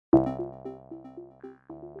Alright,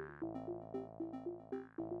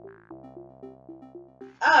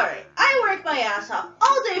 I work my ass off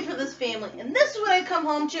all day for this family, and this is what I come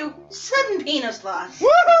home to: 7 penis slots.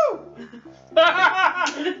 Woohoo!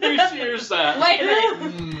 Who cheers that? Wait a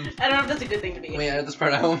minute. I don't know if that's a good thing to be. Can we edit this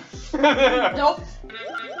part out? Nope.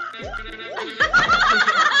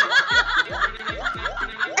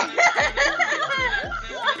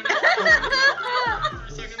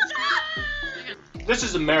 This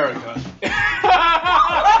is America.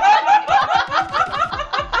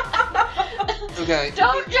 Okay.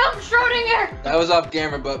 Don't jump, Schrodinger! That was off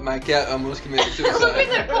camera, but my cat almost committed Look suicide.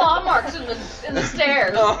 at the claw marks in the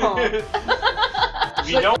stairs. Oh.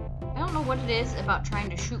 You don't. I don't know what it is about trying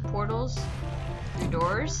to shoot portals through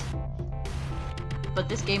doors, but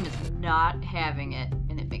this game is not having it,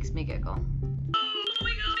 and it makes me giggle.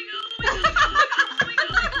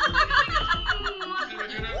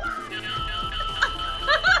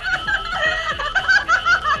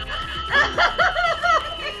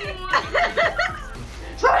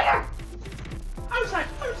 Schrodinger! Outside!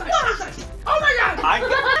 Oh my god!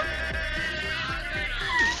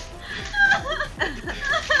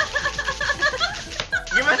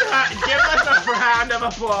 Give us a round of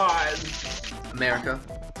applause. America,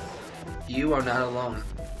 you are not alone.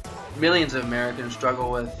 Millions of Americans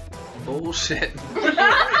struggle with bullshit.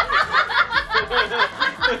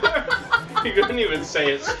 You couldn't even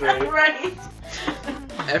say it straight. Right.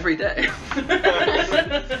 Every day.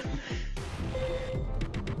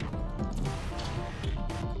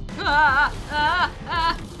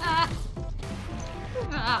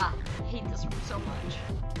 I hate this room so much.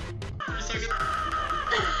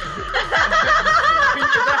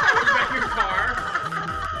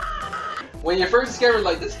 When you first discovered,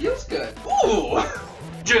 like, this feels good. Ooh!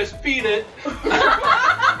 Just beat it. Oh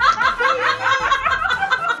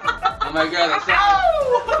my god, that's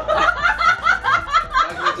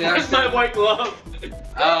Where's my white glove?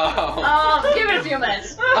 Oh. Give it a few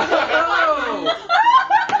minutes. Oh.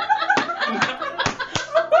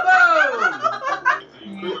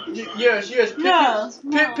 Yes. No.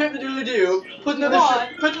 Pip the doodly doo. Put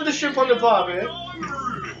another shrimp on the barbie.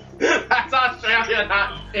 That's Australia,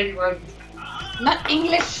 not England. Not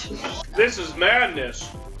English. This is madness.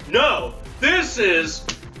 No, this is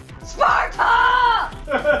Sparta!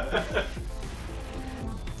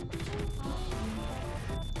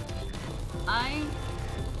 I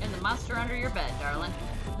am the monster under your bed, darling.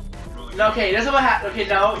 Okay, this is what happened. Okay,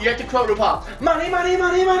 now you have to quote RuPaul. Money.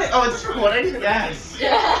 Oh, it's recording? Yes.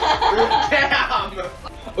 Damn.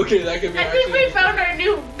 Okay, that could be I think we found our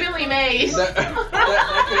new Billy Mays. that could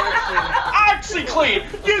actually... OxyClean.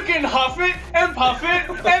 You can huff it and puff it,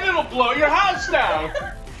 and it'll blow your house down.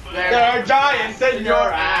 There are giants in your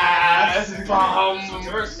ass. There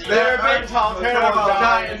are big, tall, terrible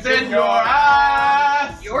giants in your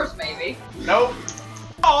ass. Yours, maybe. Nope.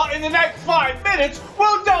 In the next 5 minutes,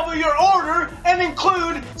 we'll double your order and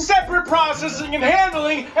include separate processing and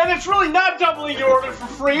handling, and it's really not doubling your order for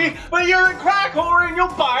free, but you're a crack whore and you'll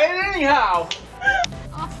buy it anyhow.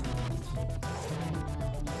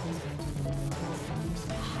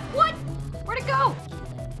 What? Where'd it go?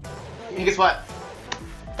 And guess what?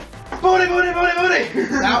 Booty!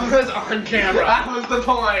 That was on camera. That was the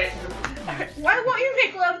point. Why won't you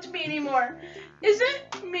make love to me anymore? Is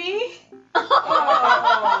it me? Oh.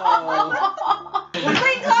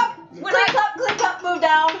 Clean cup, move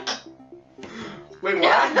down. Wait,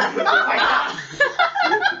 what?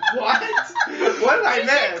 What? What did I She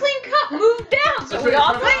said miss? clean cup, move down. So we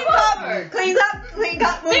all Clean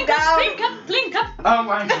cup, move down. Clean cup. Oh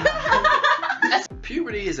my god.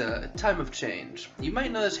 Puberty is a time of change. You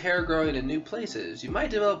might notice hair growing in new places. You might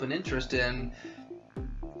develop an interest in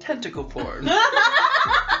tentacle porn.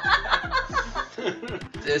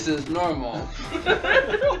 This is normal.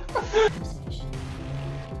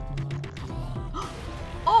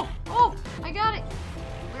 Oh, I got it.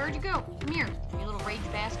 Where'd you go? Come here, you little rage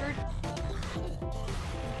bastard.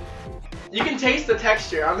 You can taste the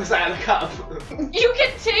texture on the side of the cup. You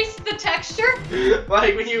can taste the texture?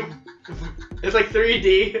 Like when you... It's like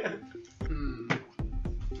 3D.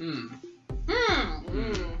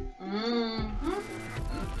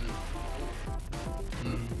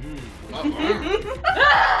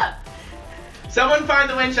 Someone find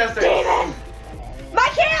the Winchester. David! My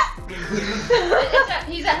cat!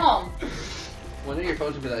 He's at home. One of your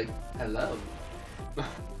phones would be like, hello.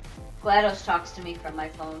 GLaDOS talks to me from my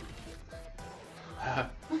phone.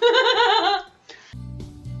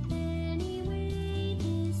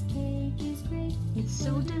 It's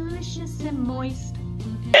so delicious and moist.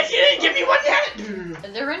 Yes, you didn't give me one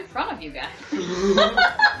yet! They're in front of you guys.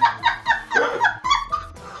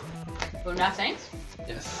 Boondock Saints?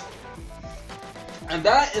 Yes. And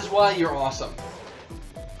that is why you're awesome.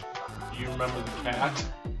 You remember the cat?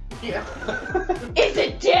 Yeah. Is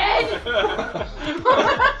it dead?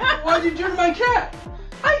 Why'd you turn my cat?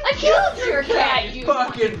 I killed your cat, you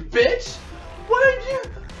fucking bitch!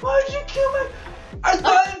 Why'd you kill my... I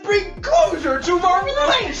thought it'd bring closure to our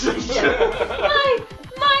relationship!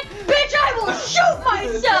 My bitch, I will shoot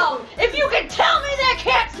myself if you can tell me that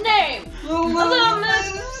cat's name!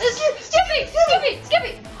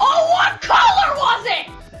 Skippy! Oh, what color was it?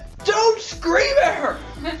 Don't scream at her!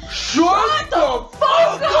 Shut the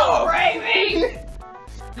fuck up, Raimi!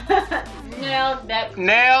 Nailed that.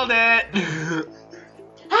 Nailed it!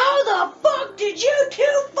 How the fuck did you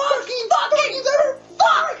two fucking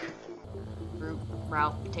fuck? Fruit,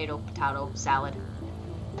 route, potato, salad.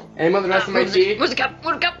 Any of the rest of my tea? Where's the cup?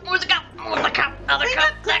 Another cup.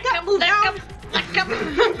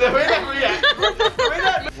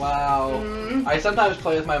 Wow. I sometimes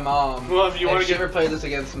play with my mom. Well, if you want to she get... ever play this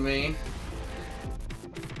against me.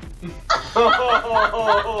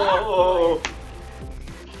 Oh.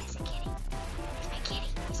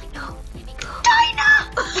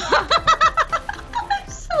 I'm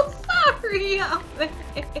so sorry, Albert.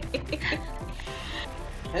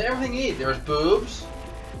 And everything you eat. There's boobs.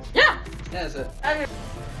 Yeah. Yeah, that's it.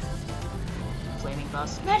 Flaming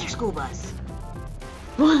bus. Magic school bus.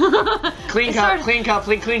 Clean cup, move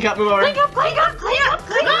over. Clean cup,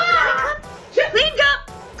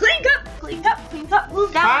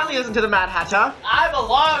 move down. Finally listen to the Mad Hatter. I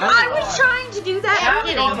belong. I was trying to do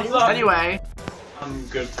that. Anyway. I'm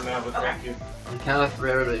good for now, but thank you. On the count of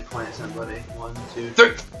 3, everybody point at somebody. 1, 2, 3.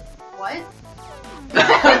 What?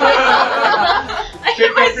 I Get hit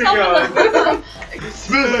your myself gun.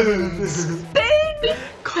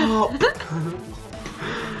 Cop.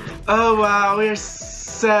 Oh wow, we are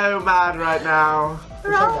so mad right now.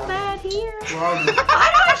 We're all mad here. Wow, I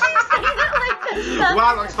don't actually say that like this.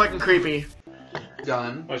 wow, looks fucking creepy.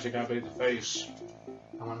 Gun. Why's it gotta be the face?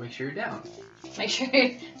 I want to make sure you're down. Make sure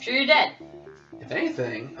you're dead. If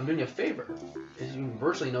anything, I'm doing you a favor. There's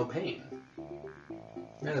virtually no pain.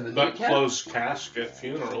 Man, the But cat. closed casket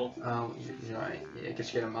funeral. Oh, you're right. Yeah, it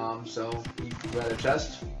gets you a mom, so you rather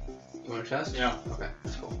chest? You want a chest? Yeah. Okay,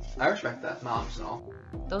 that's cool. I respect that, moms and all.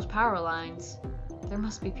 Those power lines. There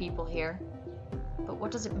must be people here. But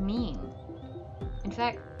what does it mean? In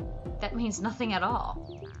fact, that means nothing at all.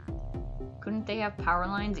 Couldn't they have power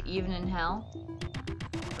lines even in hell?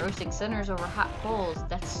 Roasting sinners over hot coals,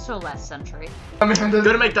 that's so last century. I'm gonna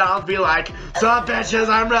go to McDonald's be like, "Sup bitches,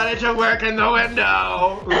 I'm ready to work in the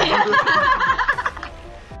window."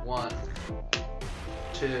 1,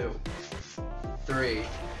 2, 3.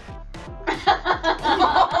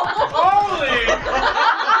 Holy!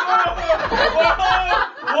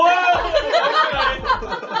 Whoa!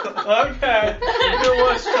 Okay. It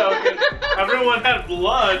was choking. Everyone had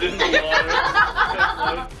blood in the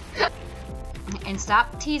water. And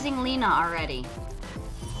stop teasing Lena already.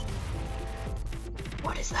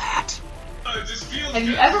 What is that? Have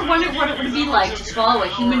you ever wondered what it would be like to swallow a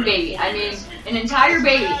human baby? I mean, an entire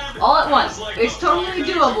baby, all at once. It's totally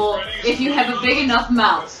doable if you have a big enough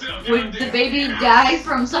mouth. Would the baby die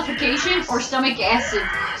from suffocation or stomach acid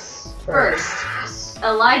first?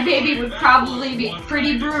 A live baby would probably be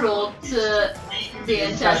pretty brutal to the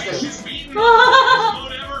intestines.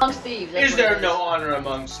 Amongst thieves. that's Is what there it no honor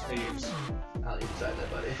amongst thieves? I'll leave beside that,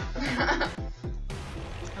 buddy.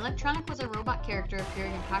 Electronic was a robot character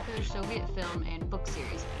appearing in popular Soviet film and book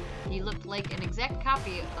series. He looked like an exact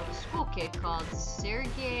copy of a school kid called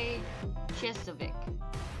Sergei Chestovic.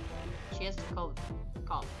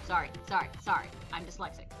 Sorry. I'm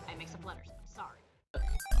dyslexic. I mix up letters. I'm sorry.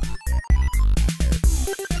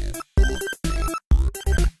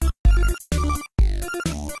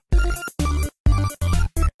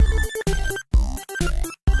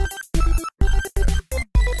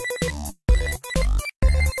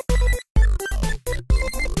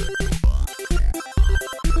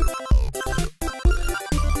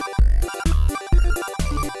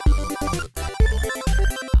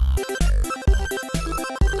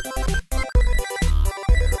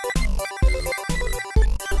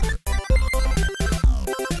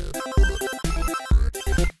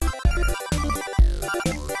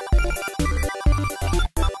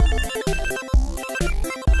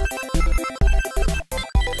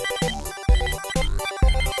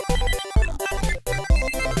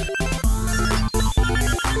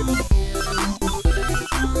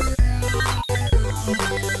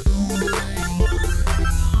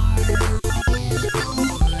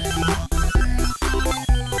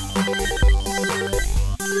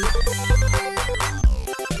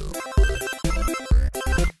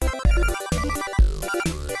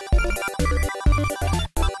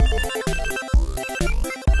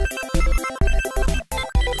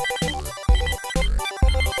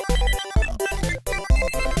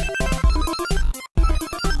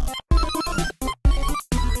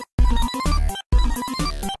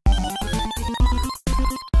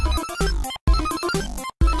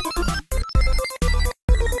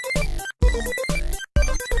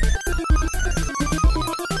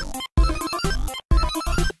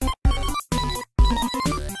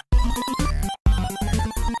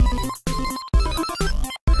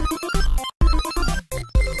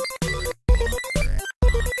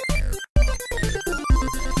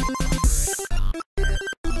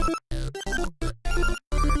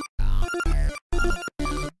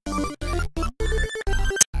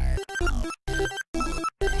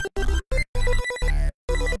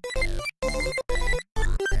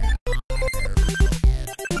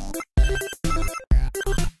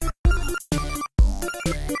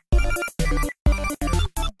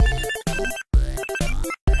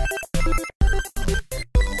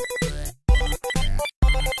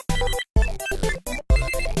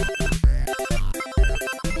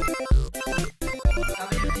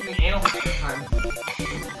 Bye.